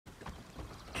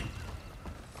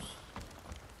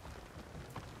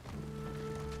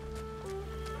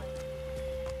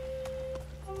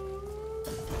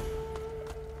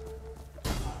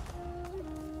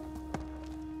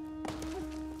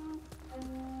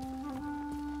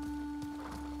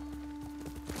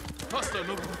Faster,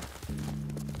 no.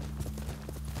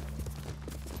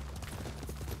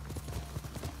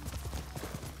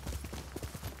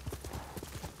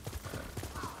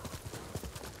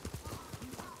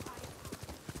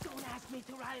 Don't ask me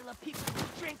to rile up people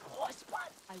who drink horse blood.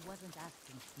 I wasn't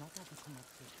asking. It's not that it's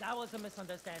connected. That was a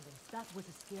misunderstanding. That was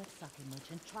a scared sake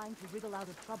merchant trying to wriggle out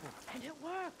of trouble. And it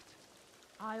worked.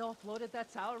 I offloaded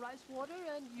that sour rice water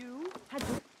and you had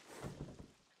to...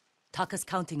 Taka's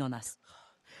counting on us.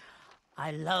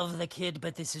 I love the kid,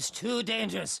 but this is too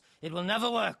dangerous. It will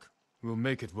never work. We'll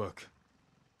make it work.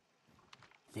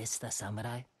 This the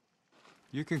samurai?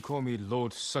 You can call me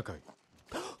Lord Sakai.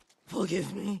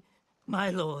 Forgive me, my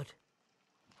lord.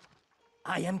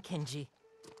 I am Kenji,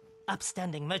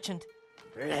 upstanding merchant,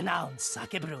 renowned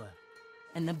sake brewer.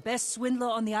 And the best swindler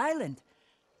on the island.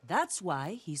 That's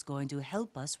why he's going to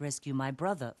help us rescue my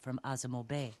brother from Azamo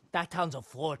Bay. That town's a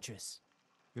fortress.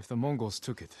 If the Mongols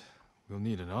took it, we'll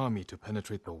need an army to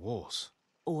penetrate the walls.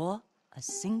 Or a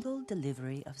single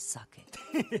delivery of sake.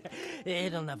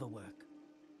 It'll never work.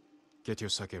 Get your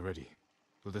sake ready.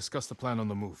 We'll discuss the plan on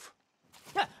the move.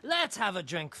 Let's have a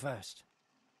drink first.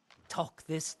 Talk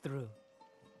this through.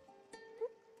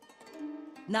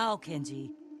 Now,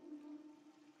 Kenji.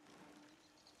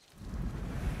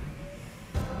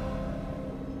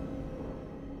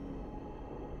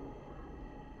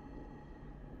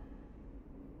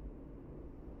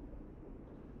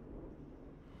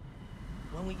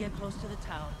 When we get close to the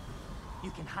town,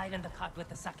 you can hide in the cart with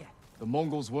the sake. The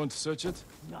Mongols won't search it?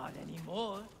 Not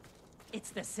anymore. It's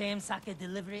the same sake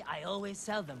delivery I always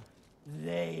sell them.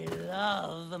 They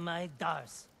love my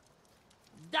dars.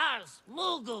 Dars,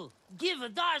 Mughal, give a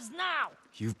dars now!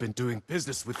 You've been doing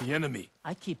business with the enemy.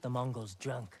 I keep the Mongols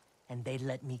drunk, and they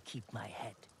let me keep my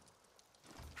head.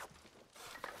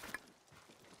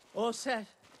 All set.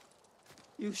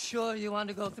 You sure you want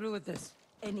to go through with this?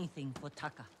 Anything for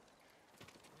Taka.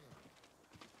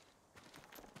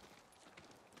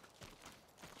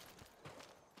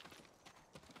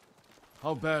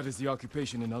 How bad is the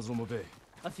occupation in Azamo Bay?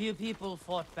 A few people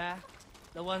fought back.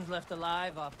 The ones left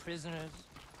alive are prisoners.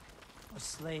 Or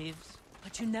slaves.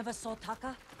 But you never saw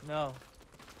Taka? No.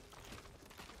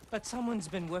 But someone's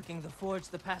been working the forge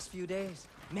the past few days.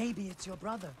 Maybe it's your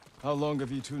brother. How long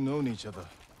have you two known each other?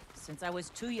 Since I was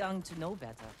too young to know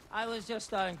better. I was just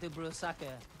starting to brew sake.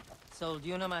 Sold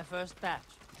Yuna my first batch.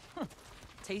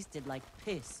 Tasted like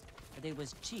piss, but it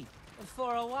was cheap.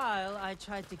 For a while, I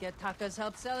tried to get Taka's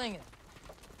help selling it.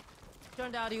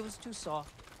 Turned out he was too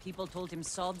soft. People told him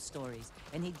sob stories,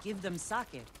 and he'd give them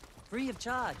sake, free of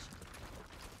charge.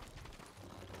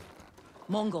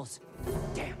 Mongols.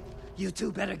 Damn, you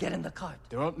two better get in the cart.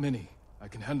 There aren't many. I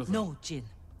can handle them. No, Jin.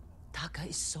 Taka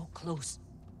is so close.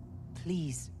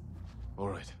 Please. All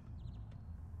right.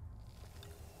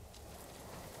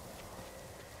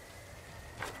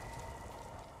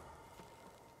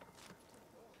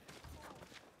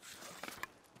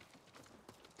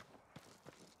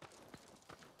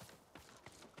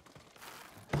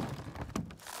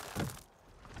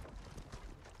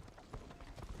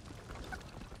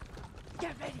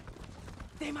 Get ready.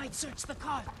 They might search the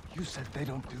cart. You said they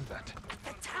don't do that.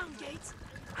 At the town gates.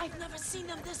 I've never seen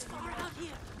them this far out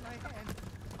here. My hand.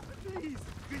 Please,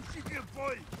 Kenji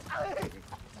boy.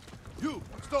 You,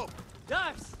 stop.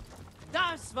 Dars!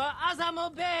 Dars for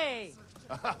Azamo Bay!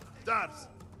 Dars,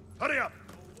 hurry up.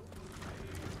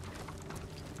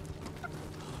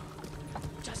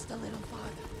 Just a little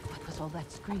farther. What was all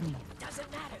that screaming?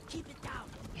 Doesn't matter. Keep it down.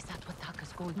 Is that what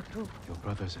Taka's going through? Your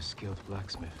brother's a skilled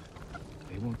blacksmith.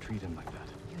 They won't treat him like that.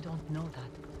 You don't know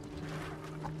that.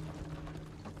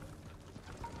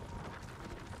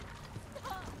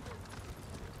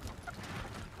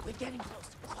 We're getting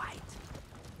close. Quiet.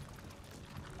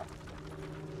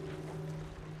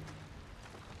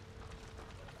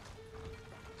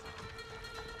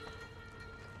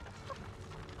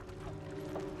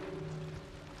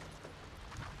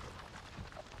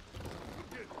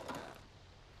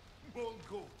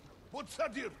 Mongo, what's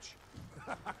that dirch?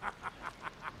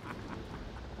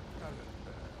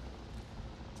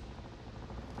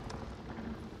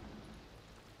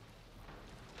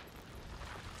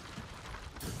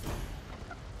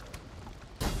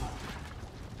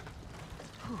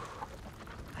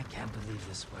 I can't believe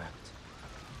this worked.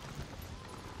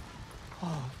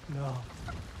 Oh, no.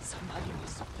 Somebody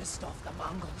must have pissed off the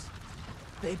Mongols.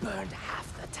 They burned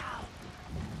half the town.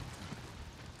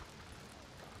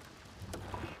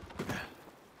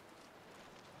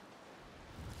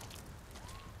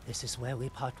 This is where we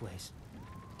part ways.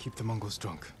 Keep the Mongols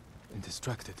drunk and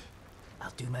distracted.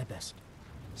 I'll do my best.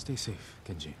 Stay safe,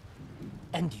 Kenji.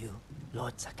 And you,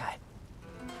 Lord Sakai.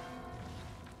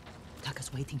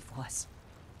 Taka's waiting for us.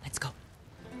 Let's go.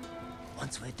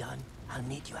 Once we're done, I'll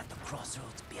meet you at the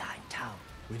crossroads behind town.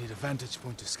 We need a vantage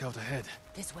point to scout ahead.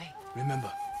 This way.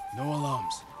 Remember, no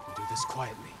alarms. We do this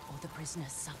quietly. All the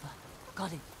prisoners suffer.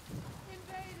 Got it.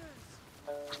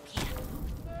 Up here.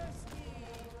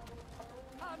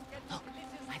 Look,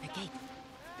 by the gate.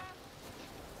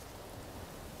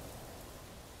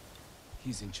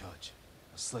 He's in charge.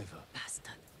 A slaver.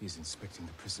 Bastard. He's inspecting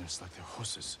the prisoners like they're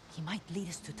horses. He might lead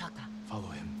us to Taka. Follow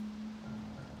him.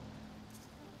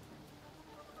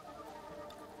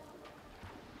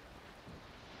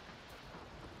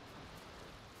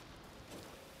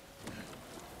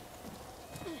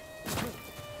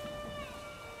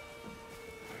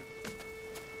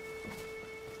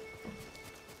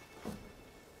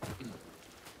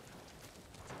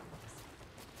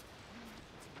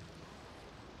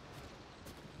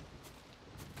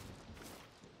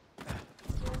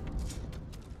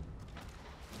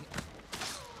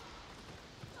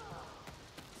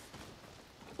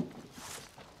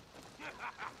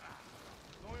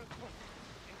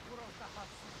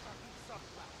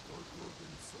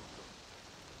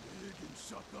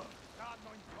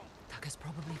 Taka's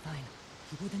probably fine.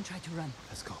 He wouldn't try to run.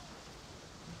 Let's go.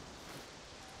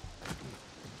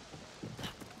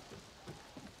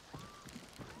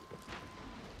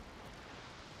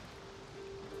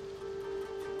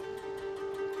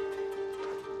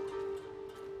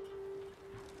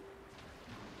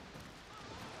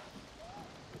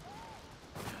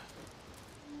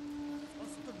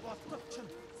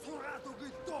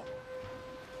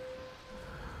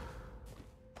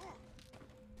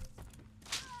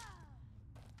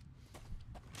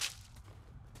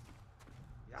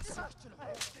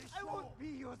 I won't be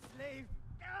your slave.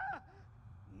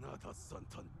 Nada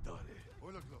Santandare.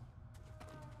 Olaglo.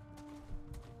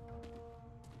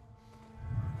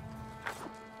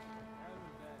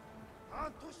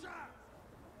 Antosha!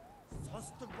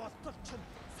 Sostuk Vostokchen,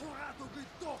 Sorado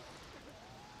Gito!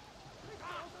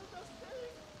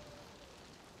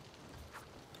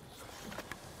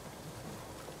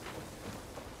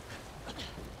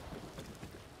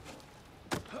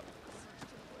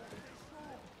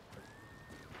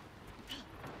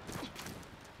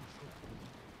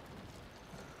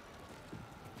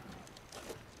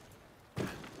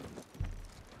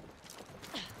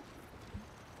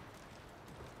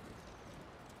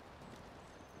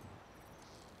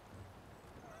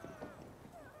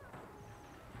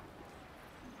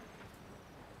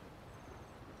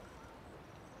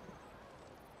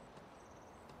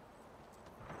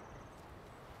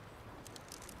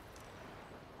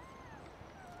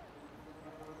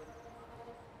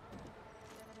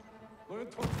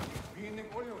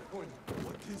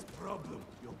 What is problem?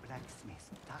 Your blacksmith,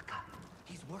 Taka.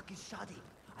 His work is shoddy.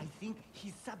 I think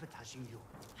he's sabotaging you.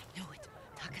 I knew it.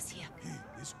 Taka's here.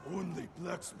 He is only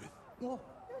blacksmith. Oh,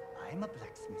 I'm a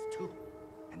blacksmith too.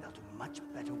 And I'll do much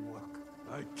better work.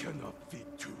 I cannot feed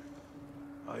two.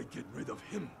 I get rid of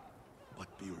him.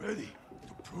 But be ready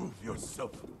to prove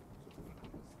yourself.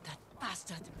 That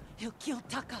bastard! He'll kill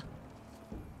Taka!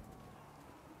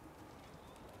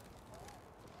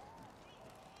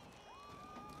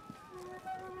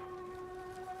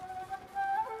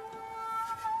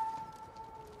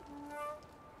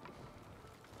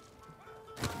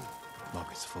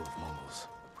 Market's full of Mongols.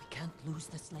 We can't lose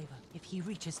the slaver if he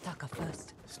reaches Taka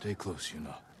first. Stay close,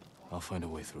 Yuna. I'll find a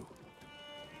way through.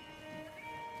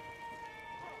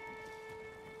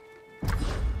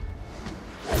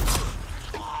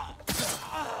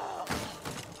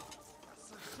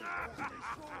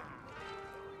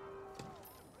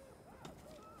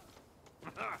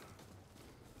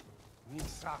 Niet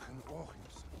zagen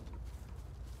oogjes.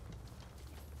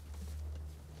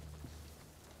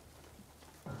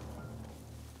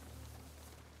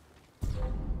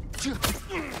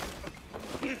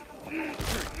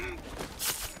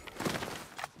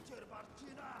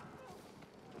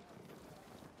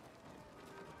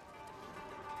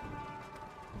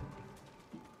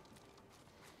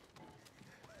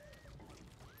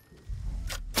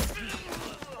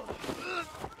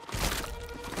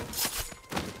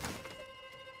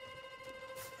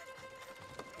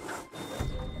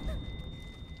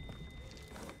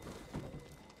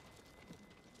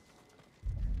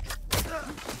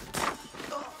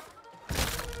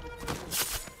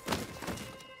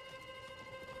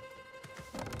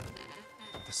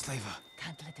 The slaver.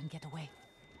 Can't let him get away.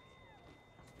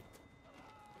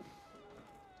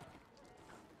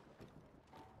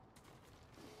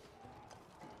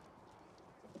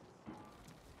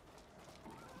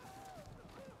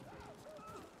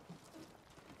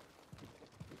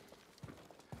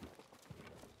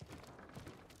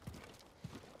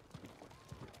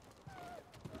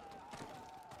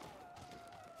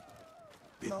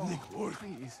 Nick work.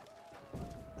 Please.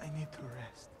 I need to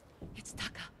rest. It's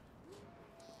Taka.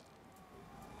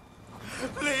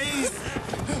 Please!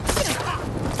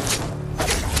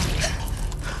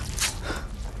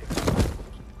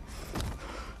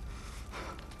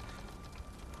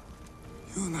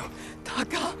 You know.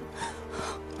 Taka!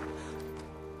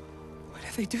 What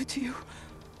did they do to you?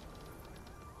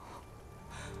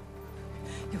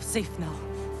 You're safe now.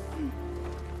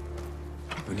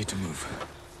 We need to move.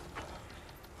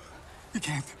 We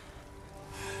can't.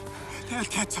 They'll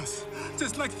catch us,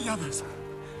 just like the others.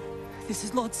 This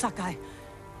is Lord Sakai.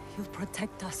 He'll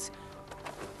protect us.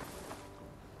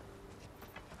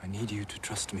 I need you to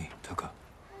trust me, Taka.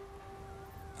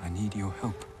 I need your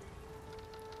help.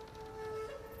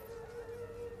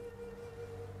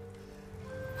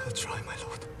 I'll try, my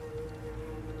lord.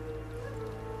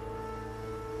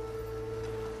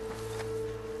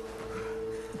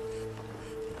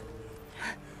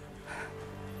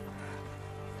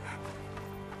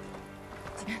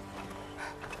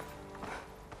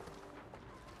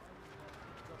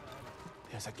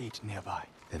 There's a gate nearby.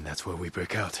 Then that's where we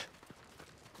break out.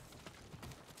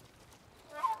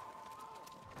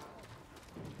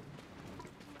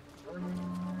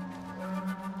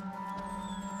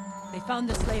 They found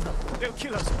the slaver. They'll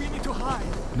kill us. We need to hide.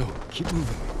 No, keep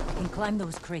moving. We can climb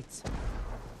those crates.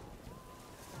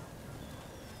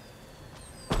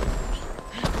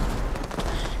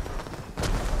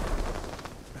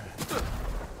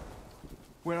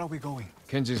 Where are we going?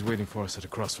 Kenji's waiting for us at a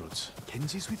crossroads.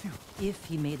 Kenji's with you? If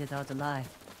he made it out alive.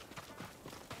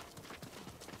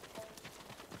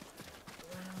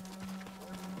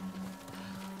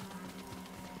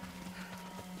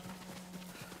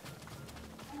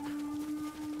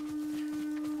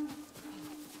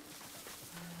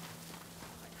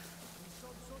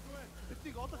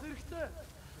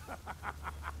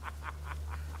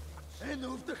 En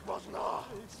hoefdig was na.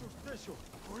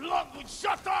 Language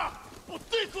shata!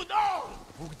 Potiku now!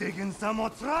 Bugdegen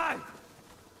samotrai!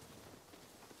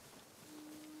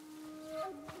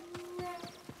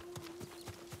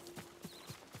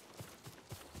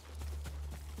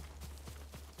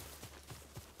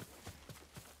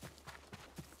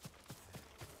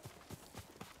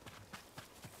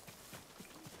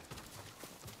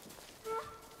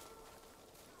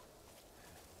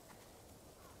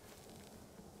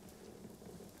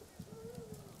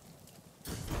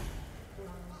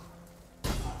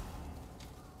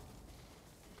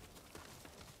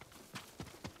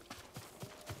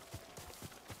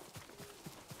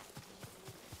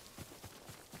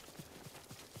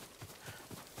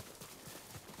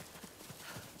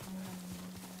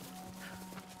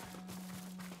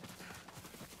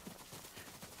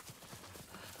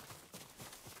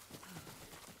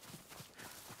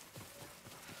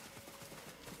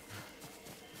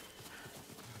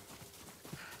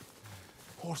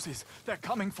 Horses, they're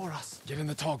coming for us. Get in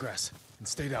the tall grass and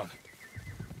stay down.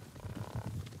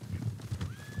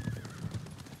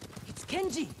 It's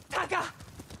Kenji! Taka!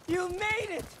 You made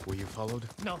it! Were you followed?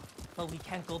 No, but we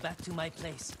can't go back to my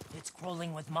place. It's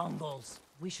crawling with Mongols.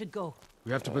 We should go.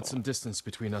 We have to put some distance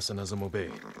between us and Azamo Bay.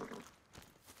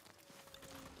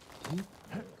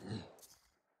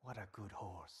 What a good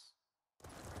horse.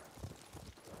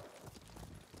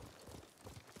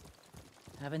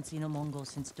 Haven't seen a Mongol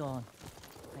since dawn.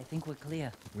 I think we're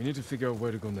clear. We need to figure out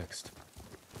where to go next.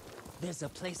 There's a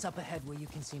place up ahead where you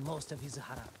can see most of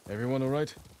Izuhara. Everyone all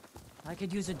right? I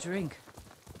could use a drink.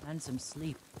 And some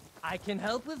sleep. I can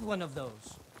help with one of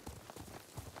those.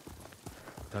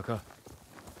 Taka,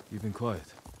 you've been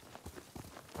quiet.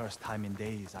 First time in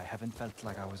days, I haven't felt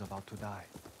like I was about to die.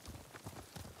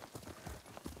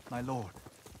 My lord,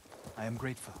 I am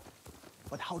grateful.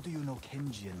 But how do you know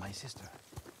Kenji and my sister?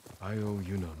 I owe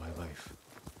Yuna my life.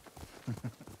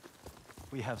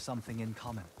 We have something in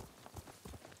common.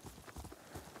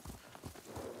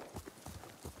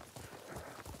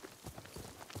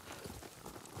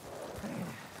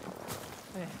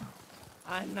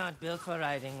 I'm not built for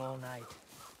riding all night.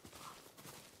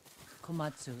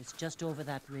 Komatsu is just over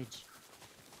that ridge.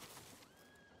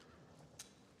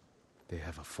 They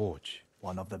have a forge.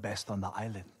 One of the best on the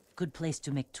island. Good place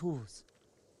to make tools.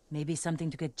 Maybe something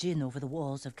to get Jin over the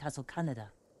walls of Castle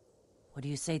Canada. What do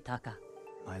you say, Taka?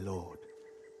 My lord,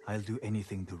 I'll do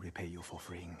anything to repay you for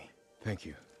freeing me. Thank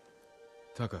you.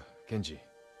 Taka, Kenji,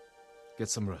 get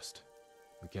some rest.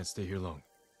 We can't stay here long.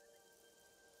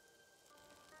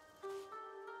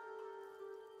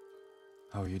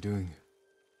 How are you doing?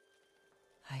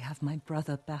 I have my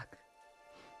brother back.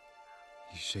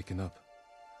 He's shaken up.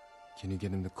 Can you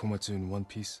get him to Komatsu in one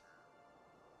piece?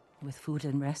 With food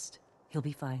and rest, he'll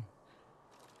be fine.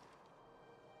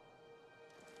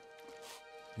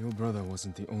 Your brother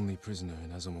wasn't the only prisoner in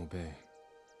Azamo Bay.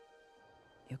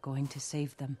 You're going to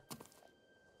save them.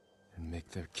 And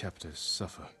make their captors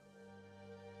suffer.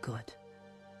 Good.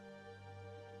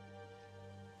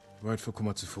 Ride for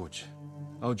Komatsu Forge.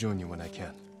 I'll join you when I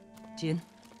can. Jin.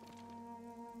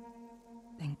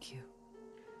 Thank you.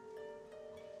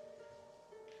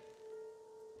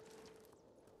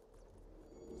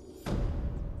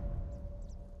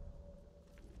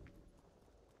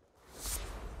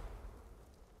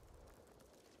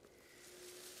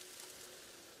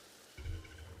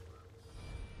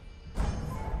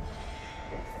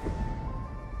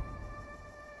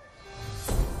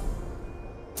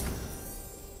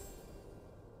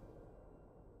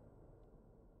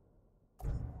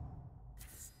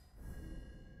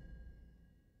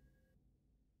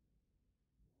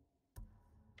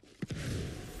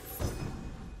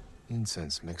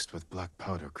 Incense mixed with black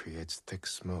powder creates thick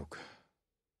smoke.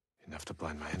 Enough to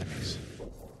blind my enemies.